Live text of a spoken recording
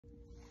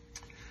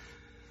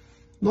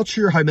Not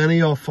sure how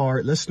many of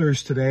our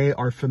listeners today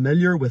are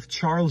familiar with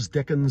Charles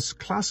Dickens'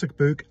 classic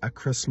book, A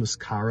Christmas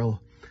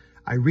Carol.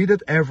 I read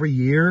it every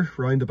year,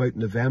 round about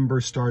November,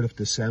 start of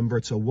December.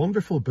 It's a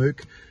wonderful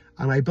book,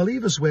 and I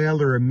believe as well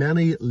there are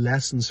many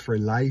lessons for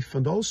life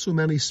and also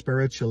many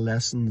spiritual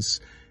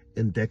lessons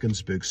in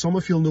Dickens' book. Some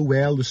of you'll know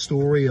well the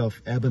story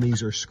of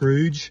Ebenezer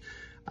Scrooge,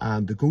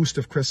 and the ghost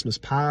of Christmas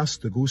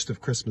past, the ghost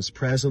of Christmas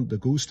present, the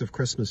ghost of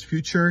Christmas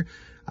future,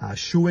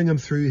 showing him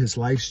through his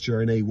life's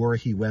journey where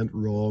he went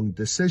wrong,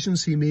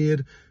 decisions he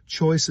made,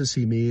 choices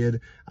he made,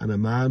 and a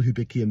man who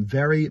became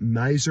very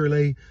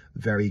miserly,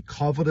 very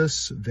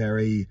covetous,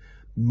 very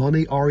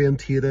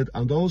money-orientated,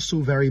 and also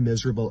very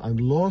miserable,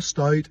 and lost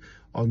out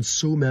on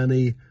so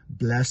many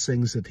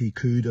blessings that he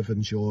could have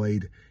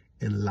enjoyed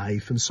in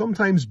life. And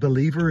sometimes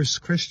believers,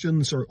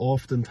 Christians, are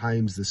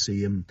oftentimes the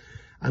same.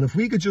 And if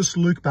we could just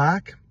look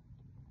back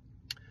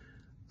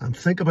and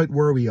think about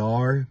where we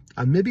are,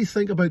 and maybe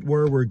think about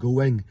where we're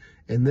going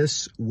in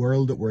this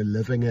world that we're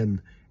living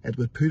in, it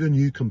would put a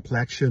new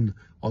complexion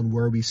on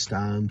where we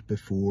stand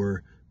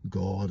before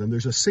God. And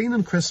there's a scene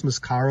in Christmas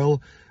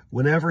Carol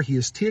whenever he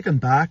is taken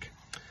back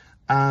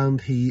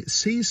and he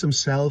sees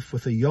himself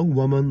with a young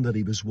woman that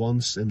he was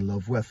once in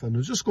love with. And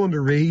I'm just going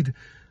to read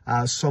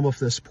some of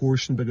this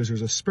portion because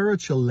there's a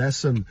spiritual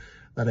lesson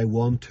that I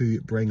want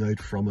to bring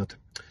out from it.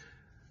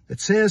 It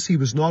says he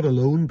was not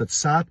alone, but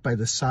sat by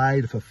the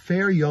side of a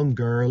fair young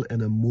girl in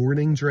a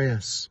mourning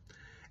dress,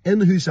 in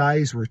whose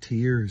eyes were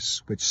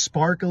tears, which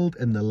sparkled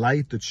in the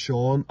light that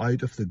shone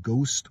out of the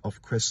ghost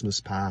of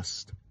Christmas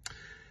past.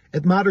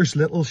 It matters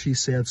little, she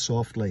said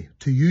softly,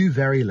 to you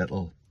very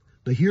little.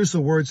 Now here's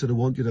the words that I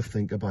want you to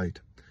think about.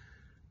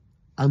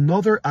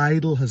 Another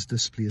idol has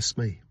displaced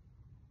me.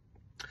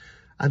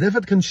 And if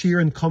it can cheer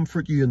and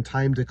comfort you in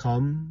time to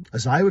come,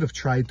 as I would have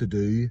tried to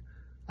do,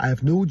 I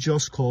have no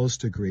just cause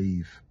to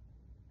grieve.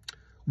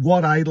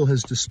 What idol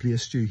has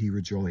displaced you, he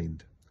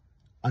rejoined.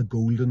 A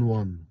golden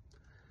one.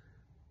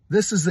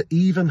 This is the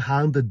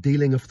even-handed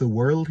dealing of the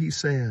world, he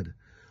said.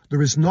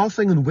 There is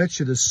nothing in which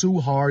it is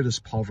so hard as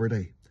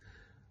poverty,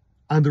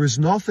 and there is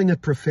nothing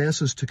it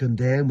professes to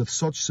condemn with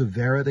such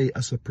severity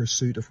as a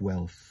pursuit of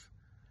wealth.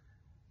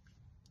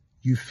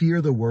 You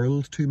fear the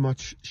world too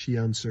much, she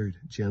answered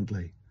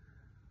gently.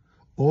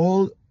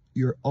 All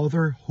your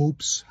other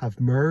hopes have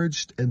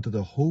merged into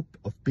the hope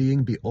of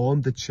being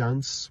beyond the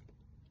chance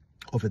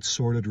of its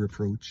sordid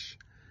reproach.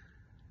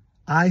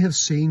 I have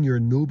seen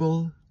your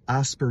noble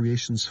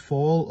aspirations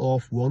fall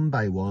off one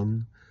by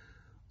one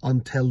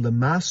until the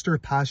master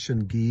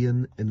passion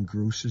gain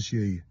engrosses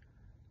you,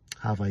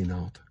 have I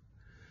not?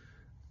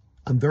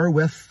 And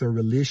therewith their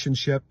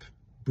relationship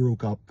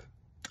broke up,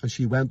 and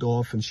she went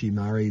off and she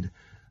married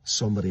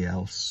somebody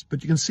else.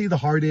 But you can see the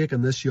heartache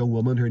in this young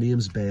woman. Her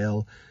name's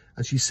Belle,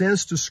 and she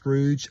says to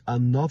Scrooge,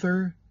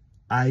 another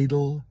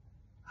idol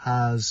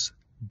has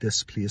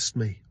displaced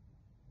me.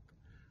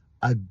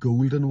 A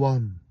golden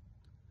one.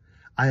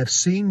 I have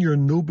seen your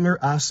nobler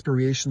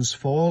aspirations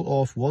fall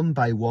off one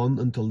by one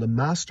until the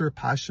master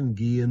passion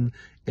gain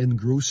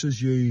engrosses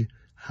you,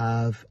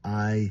 have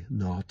I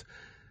not?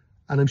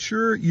 And I'm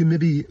sure you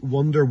maybe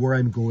wonder where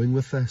I'm going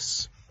with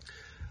this.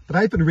 But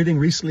I've been reading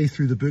recently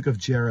through the book of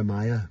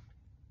Jeremiah.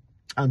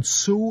 And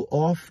so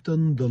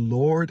often the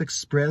Lord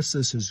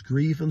expresses his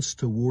grievance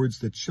towards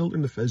the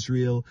children of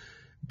Israel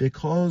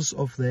because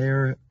of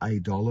their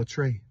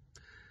idolatry.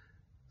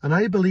 And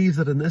I believe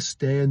that in this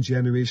day and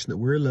generation that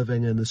we're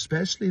living in,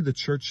 especially the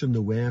church in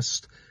the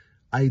West,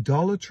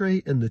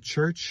 idolatry in the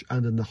church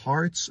and in the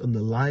hearts and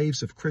the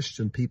lives of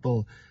Christian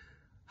people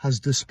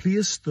has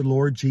displaced the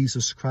Lord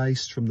Jesus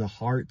Christ from the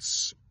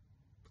hearts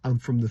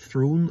and from the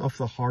throne of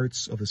the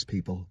hearts of his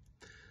people.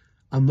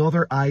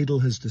 Another idol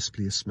has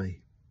displaced me.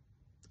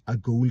 A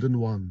golden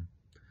one.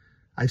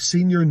 I've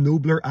seen your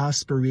nobler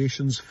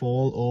aspirations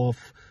fall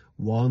off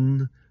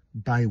one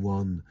by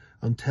one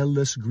until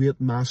this great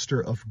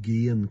master of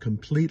gain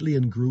completely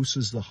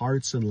engrosses the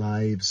hearts and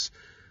lives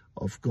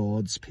of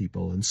God's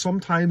people. And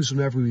sometimes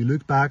whenever we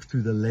look back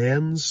through the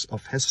lens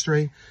of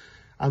history,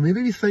 and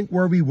maybe we think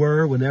where we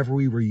were whenever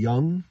we were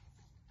young,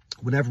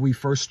 whenever we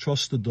first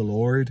trusted the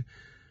Lord,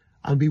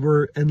 and we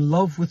were in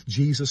love with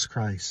Jesus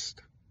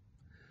Christ.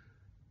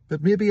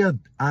 But maybe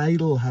an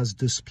idol has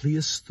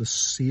displaced the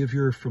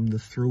Saviour from the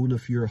throne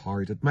of your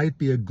heart. It might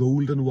be a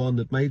golden one.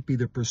 It might be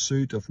the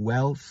pursuit of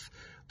wealth,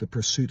 the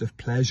pursuit of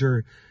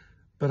pleasure.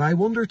 But I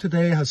wonder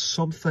today, has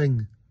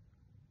something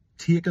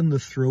taken the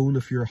throne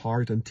of your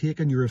heart and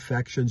taken your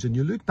affections? And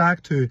you look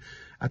back to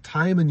a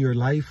time in your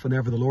life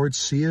whenever the Lord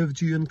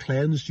saved you and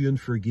cleansed you and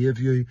forgave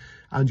you,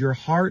 and your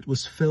heart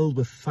was filled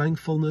with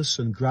thankfulness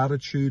and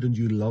gratitude and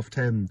you loved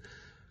him.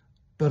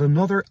 But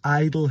another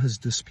idol has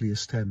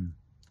displaced him.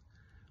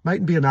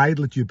 Mightn't be an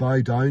idol that you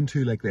bow down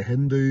to like the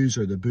Hindus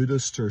or the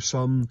Buddhists or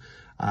some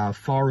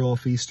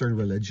far-off Eastern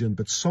religion,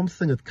 but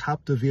something that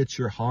captivates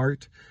your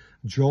heart,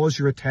 draws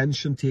your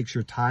attention, takes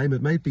your time.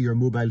 It might be your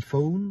mobile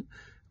phone,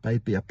 it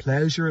might be a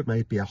pleasure, it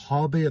might be a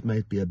hobby, it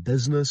might be a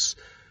business,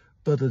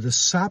 but it is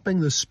sapping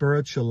the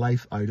spiritual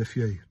life out of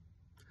you.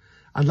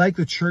 And like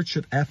the church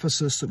at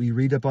Ephesus that we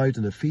read about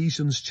in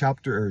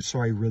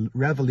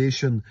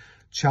Revelation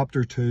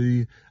chapter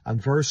 2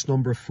 and verse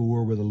number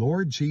 4, where the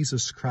Lord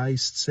Jesus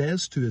Christ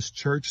says to his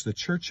church, the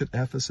church at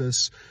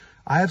Ephesus,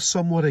 I have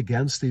somewhat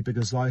against thee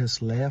because thou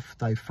hast left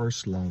thy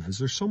first love. Is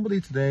there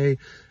somebody today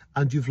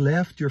and you've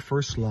left your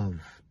first love?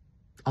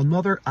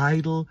 Another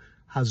idol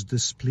has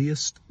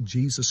displaced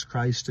Jesus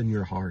Christ in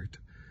your heart.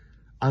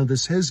 And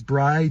as his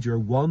bride, you're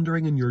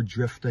wandering and you're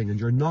drifting and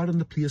you're not in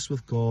the place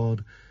with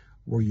God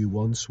where you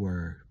once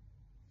were.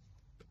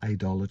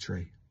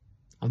 Idolatry.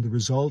 And the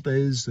result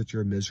is that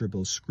you're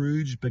miserable.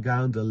 Scrooge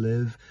began to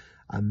live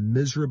a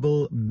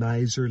miserable,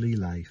 miserly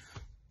life.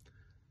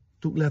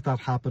 Don't let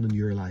that happen in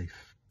your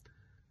life.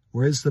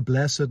 Where is the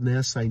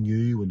blessedness I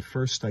knew when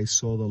first I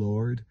saw the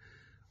Lord?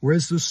 Where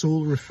is the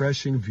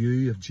soul-refreshing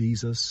view of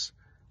Jesus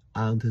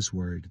and his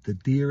word? The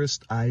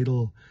dearest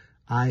idol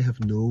I have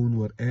known,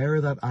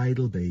 whate'er that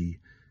idol be,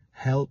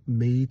 help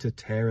me to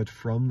tear it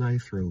from thy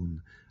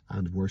throne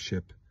and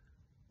worship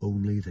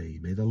only thee.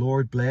 May the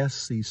Lord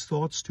bless these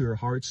thoughts to our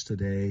hearts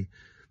today,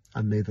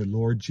 and may the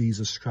Lord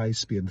Jesus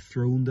Christ be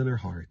enthroned in our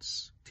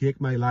hearts. Take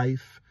my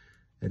life,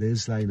 it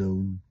is thine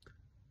own.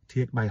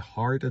 Take my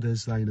heart, it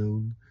is thine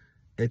own.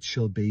 It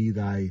shall be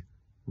thy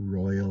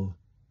royal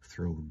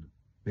throne.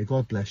 May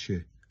God bless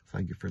you.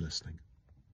 Thank you for listening.